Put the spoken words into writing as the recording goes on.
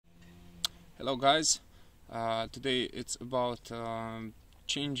Hello guys, today it's about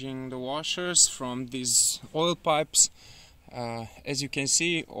changing the washers from these oil pipes. As you can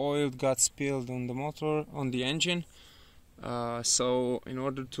see, oil got spilled on the motor, on the engine, so in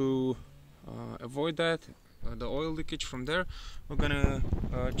order to avoid that, the oil leakage from there, we're gonna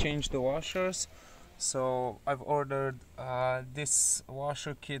change the washers. So I've ordered this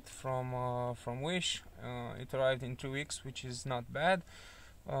washer kit from Wish. It arrived in 2 weeks, which is not bad.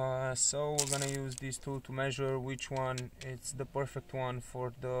 So we're gonna use these two to measure which one is the perfect one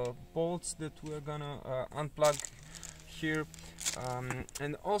for the bolts that we're gonna unplug here.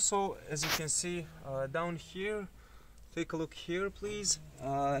 And also, as you can see down here, take a look here please.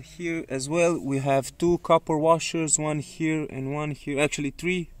 Here as well we have two copper washers, one here and one here, actually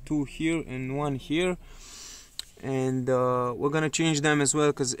three, two here and one here. And we're gonna change them as well,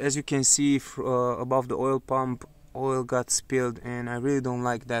 because as you can see above the oil pump, oil got spilled and I really don't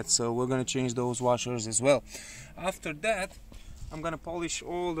like that, so we're gonna change those washers as well. After that, I'm gonna polish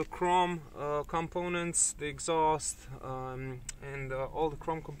all the chrome components, the exhaust, and all the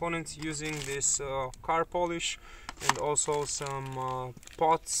chrome components using this car polish, and also some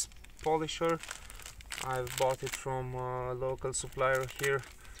pots polisher. I've bought it from a local supplier here.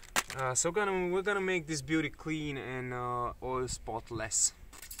 So we're gonna make this beauty clean and oil spotless.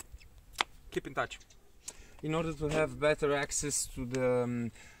 Keep in touch. In order to have better access to the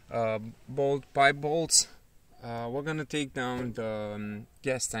pipe bolts, we're gonna take down the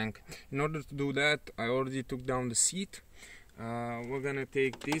gas tank. In order to do that, I already took down the seat. We're gonna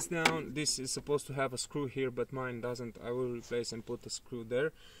take this down. This is supposed to have a screw here, but mine doesn't. I will replace and put a screw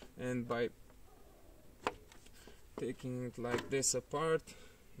there. And by taking it like this apart,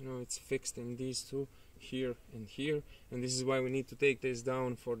 you know, it's fixed in these two, here and here. And this is why we need to take this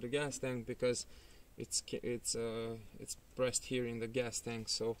down for the gas tank, because it's pressed here in the gas tank.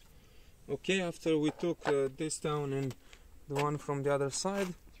 So okay, after we took this down and the one from the other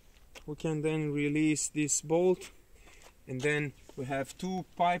side, we can then release this bolt. And then we have two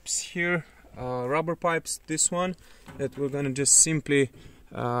pipes here, rubber pipes, this one that we're gonna just simply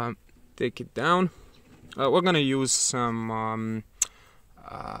take it down. We're gonna use some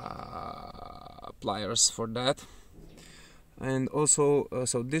pliers for that. And also,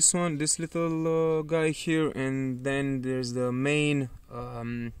 so this one, this little guy here, and then there's the main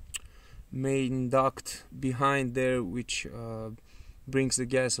duct behind there, which brings the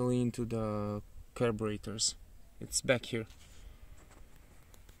gasoline to the carburetors. It's back here.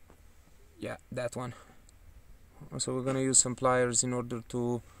 Yeah, that one. So we're gonna use some pliers in order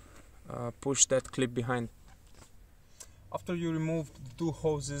to push that clip behind. After you remove the two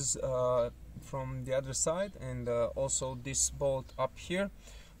hoses from the other side, and also this bolt up here,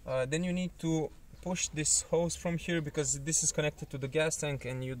 then you need to push this hose from here, because this is connected to the gas tank,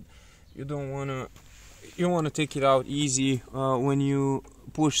 and you don't wanna take it out easy when you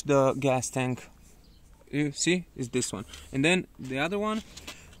push the gas tank. You see, is this one. And then the other one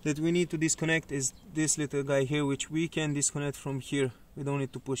that we need to disconnect is this little guy here, which we can disconnect from here. We don't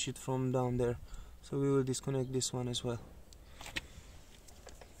need to push it from down there, so we will disconnect this one as well.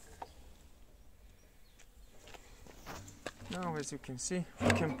 Now, as you can see,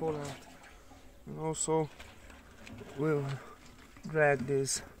 we can pull out, and also we'll drag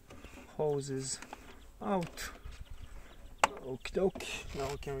these hoses out. Okie dokie. Now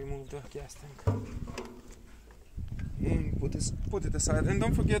we can remove the gas tank and put it aside. And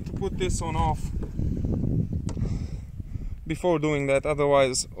don't forget to put this on off before doing that,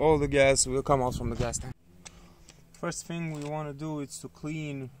 otherwise all the gas will come out from the gas tank. First thing we want to do is to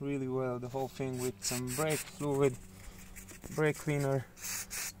clean really well the whole thing with some brake fluid, brake cleaner.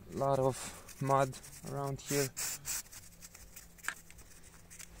 A lot of mud around here.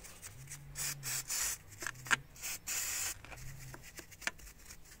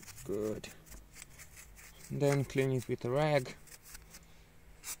 Good. And then clean it with a rag.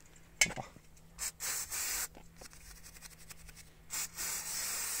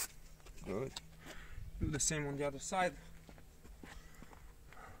 Good. Do the same on the other side.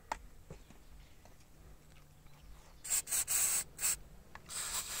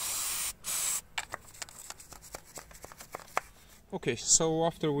 Okay, so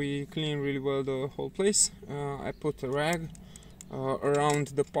after we clean really well the whole place, I put a rag around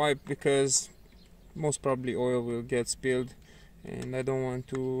the pipe, because most probably oil will get spilled and I don't want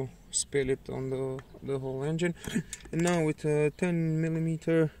to spill it on the whole engine. And now with a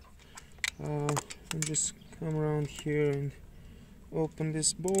 10mm, I'll just come around here and open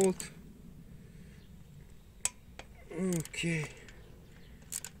this bolt. Okay.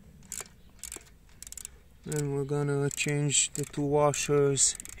 Then we're gonna change the two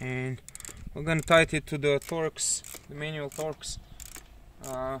washers and We're gonna tighten it to the Torx, the manual Torx.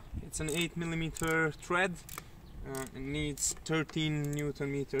 It's an 8mm thread. It needs 13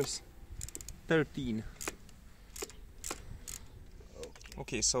 Newton meters. 13.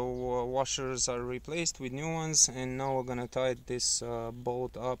 Okay, so washers are replaced with new ones, and now we're gonna tie this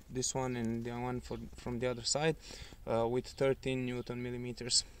bolt up, this one and the one from the other side, with 13 Newton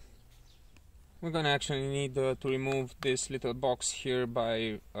millimeters. We're gonna actually need to remove this little box here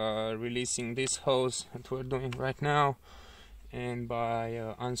by releasing this hose that we're doing right now, and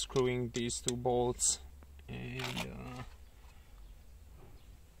by unscrewing these two bolts, and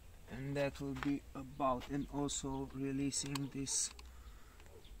that will be about, and also releasing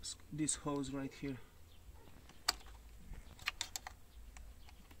this hose right here.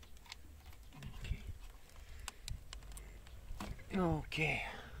 Okay.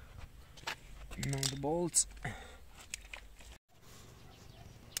 Now the bolts.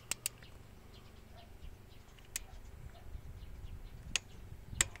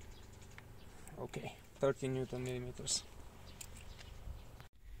 Okay, 13 Newton millimeters.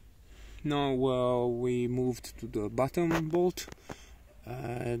 Now we moved to the bottom bolt.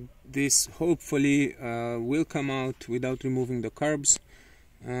 This hopefully will come out without removing the carbs,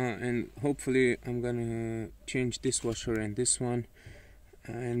 and hopefully I'm gonna change this washer and this one,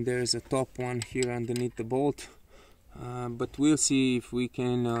 and there's a top one here underneath the bolt, but we'll see if we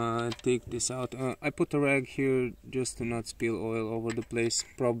can take this out. I put a rag here just to not spill oil over the place.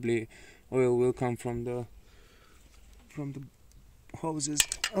 Probably oil will come from the hoses.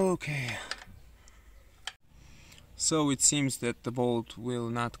 Okay. So it seems that the bolt will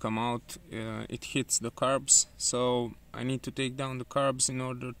not come out. It hits the carbs, so I need to take down the carbs in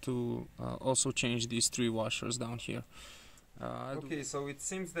order to also change these three washers down here. Okay, so it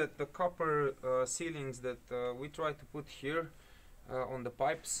seems that the copper sealings that we tried to put here on the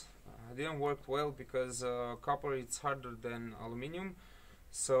pipes didn't work well, because copper is harder than aluminum.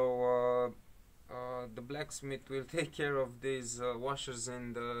 So the blacksmith will take care of these washers,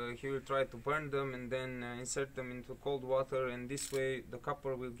 and he will try to burn them and then insert them into cold water, and this way the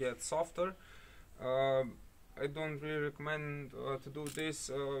copper will get softer. I don't really recommend to do this.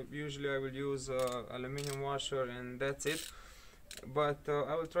 Usually I will use aluminum washer and that's it. But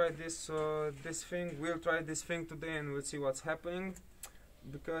I will try this thing. We'll try this thing today and we'll see what's happening.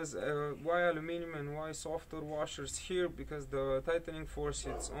 Because why aluminum and why softer washers here? Because the tightening force,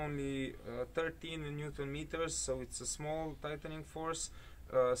 it's only 13 Newton meters, so it's a small tightening force.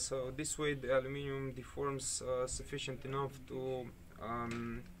 So this way the aluminum deforms sufficient enough to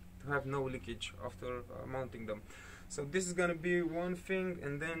have no leakage after mounting them. So this is gonna be one thing,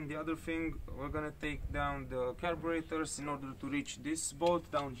 and then the other thing, we're gonna take down the carburetors in order to reach this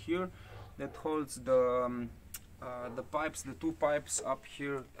bolt down here that holds the pipes, the two pipes up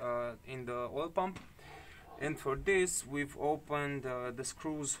here in the oil pump. And for this we've opened the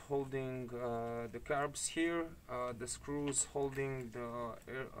screws holding the carbs here, the screws holding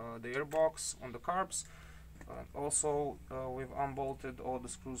the air box on the carbs. Also we've unbolted all the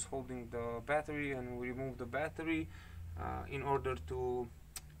screws holding the battery, and we removed the battery in order to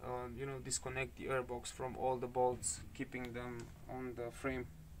disconnect the air box from all the bolts, keeping them on the frame.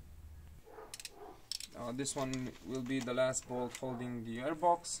 This one will be the last bolt holding the air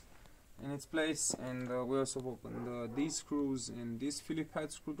box in its place, and we also opened these screws and these Phillips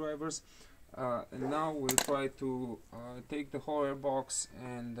head screwdrivers. And now we'll try to take the whole air box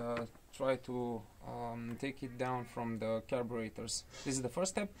and try to take it down from the carburetors. This is the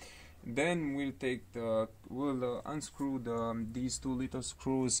first step. Then we'll unscrew these two little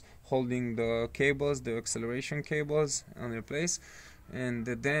screws holding the cables, the acceleration cables, on their place. And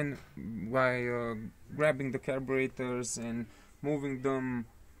then by grabbing the carburetors and moving them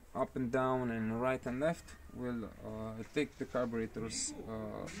up and down and right and left, we'll take the carburetors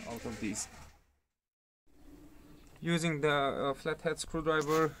out of these. Using the flathead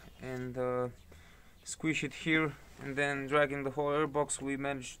screwdriver and squish it here, and then dragging the whole airbox, we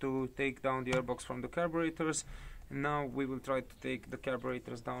managed to take down the airbox from the carburetors. And now we will try to take the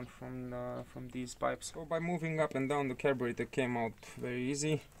carburetors down from these pipes. So by moving up and down, the carburetor came out very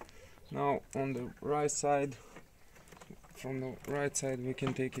easy. Now on the right side, from the right side we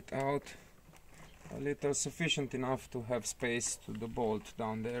can take it out a little, sufficient enough to have space to the bolt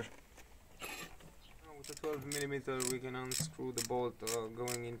down there. Now with a 12mm we can unscrew the bolt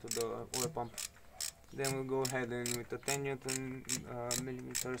going into the oil pump. Then we'll go ahead and with the 10 Newton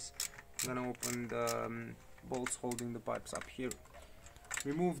millimeters, I'm gonna open the bolts holding the pipes up here.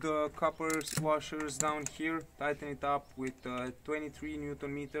 Remove the copper washers down here, tighten it up with 23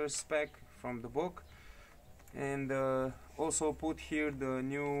 Newton meters spec from the book. and also put here the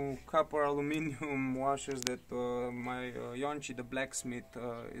new copper aluminum washers that my Yonchi the blacksmith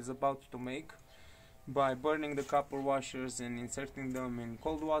is about to make, by burning the copper washers and inserting them in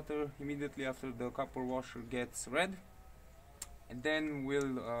cold water immediately after the copper washer gets red. And then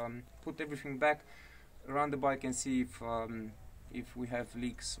we'll put everything back around the bike and see if we have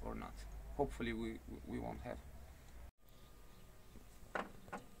leaks or not. Hopefully we won't have.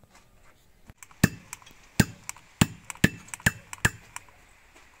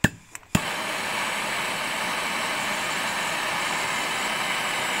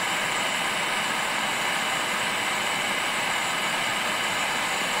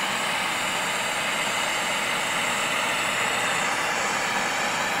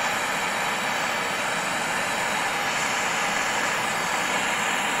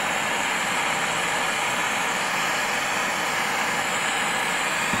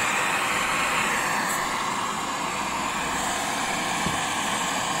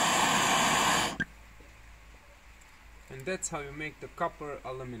 And that's how you make the copper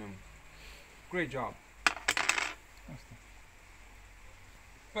aluminum. Great job.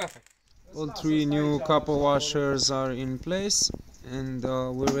 Perfect. All three new copper washers are in place, and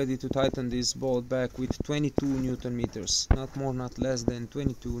we're ready to tighten this bolt back with 22 Newton meters. Not more, not less than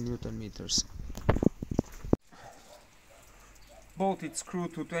 22 Newton meters. Bolted screw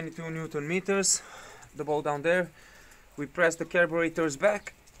to 22 Newton meters. The bolt down there. We press the carburetors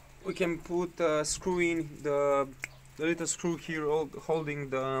back. We can put screw in the little screw here holding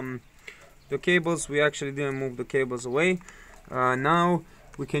the cables. We actually didn't move the cables away. Now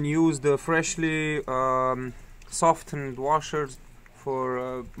we can use the freshly softened washers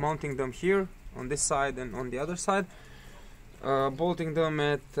for mounting them here on this side and on the other side, bolting them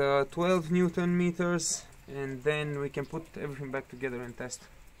at 12 Newton meters, and then we can put everything back together and test.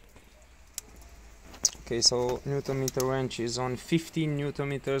 Okay, so Newton meter wrench is on 15 Newton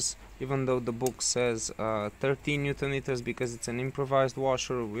meters, even though the book says 13 Newton meters, because it's an improvised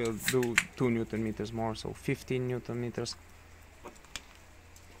washer. We'll do 2 Newton meters more, so 15 Newton meters.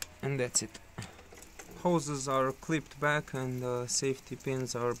 And that's it. Hoses are clipped back and the safety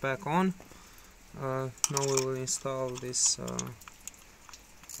pins are back on. Now we will install this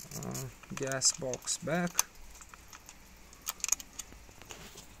gas box back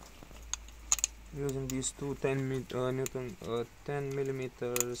using these two 10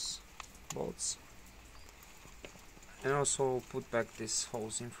 millimeters bolts, and also put back this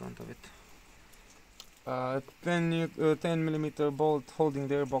hose in front of it. 10 millimeter bolt holding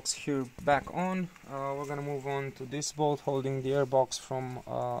the airbox here back on. We're gonna move on to this bolt holding the airbox from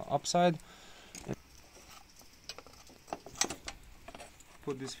upside.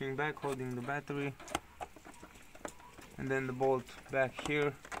 Put this thing back holding the battery, and then the bolt back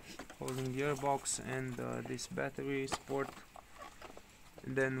here holding the airbox and this battery support.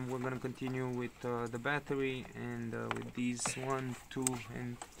 And then we're gonna continue with the battery and with these 1, 2,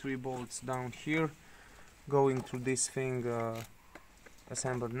 and 3 bolts down here, going through this thing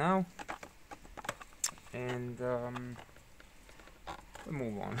assembled now, and we'll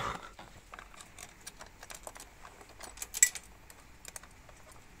move on.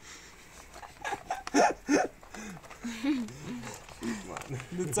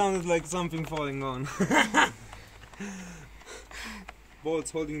 That sounded like something falling on.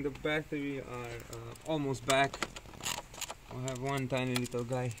 Bolts holding the battery are almost back. I have one tiny little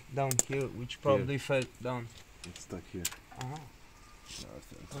guy down here which probably fell down. It's stuck here.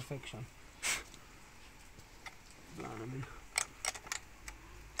 Perfection.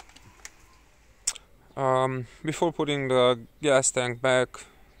 Before putting the gas tank back,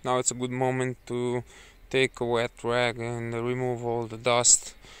 now it's a good moment to take a wet rag and remove all the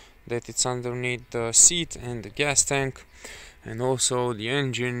dust that it's underneath the seat and the gas tank, and also the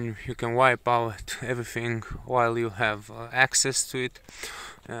engine. You can wipe out everything while you have access to it.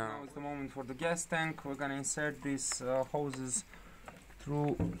 Now is the moment for the gas tank. We're gonna insert these hoses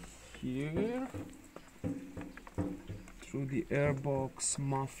through here, through the airbox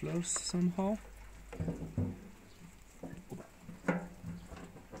mufflers somehow.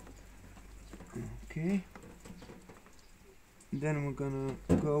 Okay, then we're gonna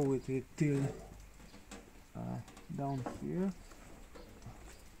go with it till down here.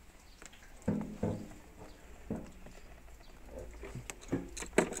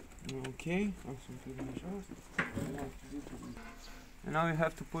 Okay, and now you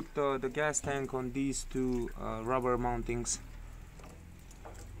have to put the gas tank on these two rubber mountings.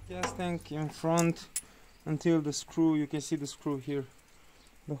 Gas tank in front until the screw. You can see the screw here,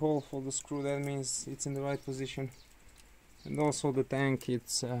 the hole for the screw. That means it's in the right position. And also the tank,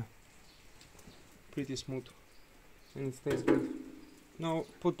 it's pretty smooth. and it stays good. Now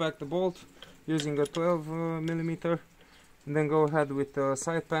put back the bolt using a 12mm, and then go ahead with the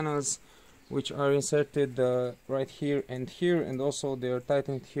side panels, which are inserted right here, and also they are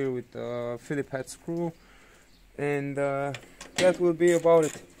tightened here with a Phillips head screw, and that will be about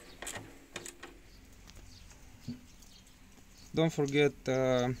it. Don't forget,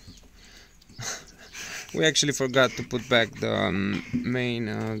 we actually forgot to put back the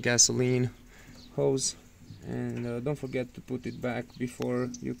main gasoline hose, and don't forget to put it back before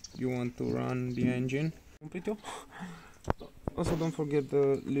you want to run the engine. Also don't forget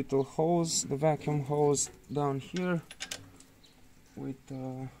the little hose, the vacuum hose down here with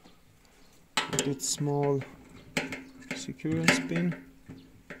its small securance pin.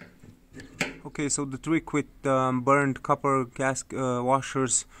 Okay, so the trick with burned copper gas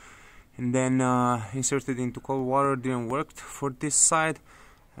washers and then inserted into cold water didn't work for this side.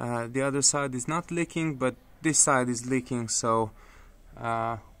 The other side is not leaking, but this side is leaking, so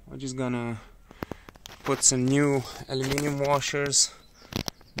we're just gonna put some new aluminum washers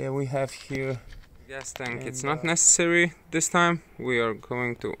that we have here. Gas tank, it's not necessary this time. We are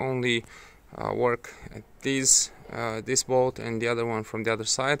going to only work at this bolt and the other one from the other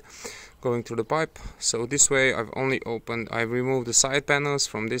side going through the pipe. So this way I've removed the side panels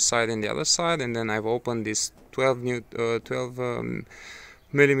from this side and the other side, and then I've opened this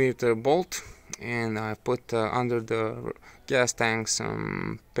 12mm bolt, and I put under the gas tank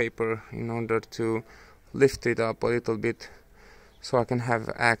some paper in order to lift it up a little bit so I can have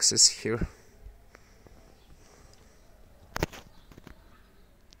access here.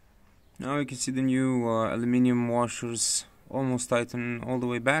 Now you can see the new aluminum washers almost tighten all the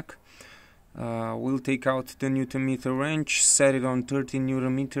way back. We'll take out the Newton meter wrench, set it on 13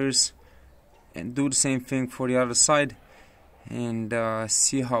 Newton meters, and do the same thing for the other side, and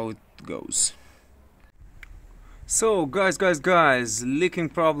see how it goes. So guys, leaking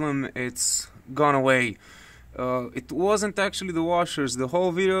problem, it's gone away. It wasn't actually the washers. The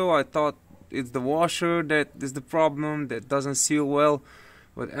whole video I thought it's the washer that is the problem, that doesn't seal well,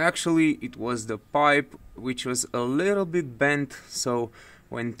 but actually it was the pipe, which was a little bit bent. So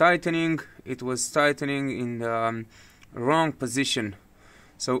when tightening, it was tightening in the wrong position.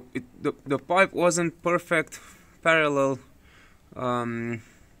 So the pipe wasn't perfect parallel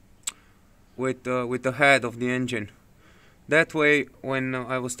with the head of the engine. That way, when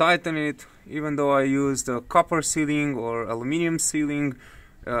I was tightening it, even though I used a copper sealing or aluminum sealing,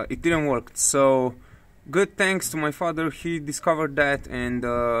 it didn't work. So good thanks to my father, he discovered that, and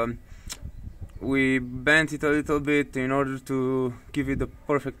we bent it a little bit in order to give it the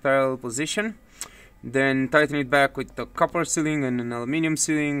perfect parallel position. Then tighten it back with the copper sealing and an aluminum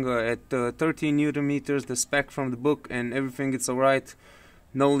sealing at 13 Newton meters, the spec from the book, and everything is alright,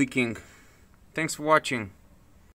 no leaking. Thanks for watching.